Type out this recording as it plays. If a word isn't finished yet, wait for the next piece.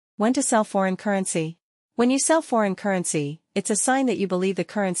When to sell foreign currency. When you sell foreign currency, it's a sign that you believe the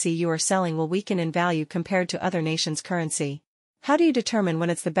currency you are selling will weaken in value compared to other nations' currency. How do you determine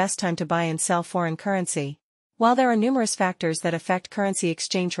when it's the best time to buy and sell foreign currency? While there are numerous factors that affect currency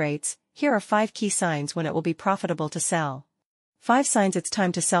exchange rates, here are 5 key signs when it will be profitable to sell. 5 signs it's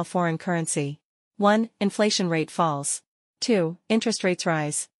time to sell foreign currency. 1. Inflation rate falls. 2. Interest rates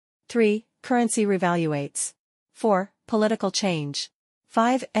rise. 3. Currency revaluates. 4. Political change.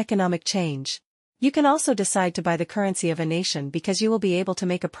 5. Economic change. You can also decide to buy the currency of a nation because you will be able to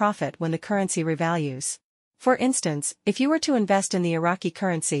make a profit when the currency revalues. For instance, if you were to invest in the Iraqi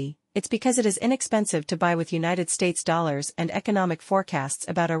currency, it's because it is inexpensive to buy with United States dollars, and economic forecasts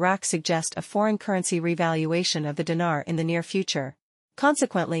about Iraq suggest a foreign currency revaluation of the dinar in the near future.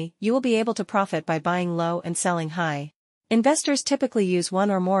 Consequently, you will be able to profit by buying low and selling high. Investors typically use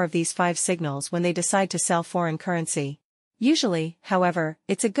one or more of these 5 signals when they decide to sell foreign currency. Usually, however,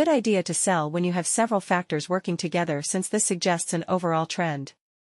 it's a good idea to sell when you have several factors working together, since this suggests an overall trend.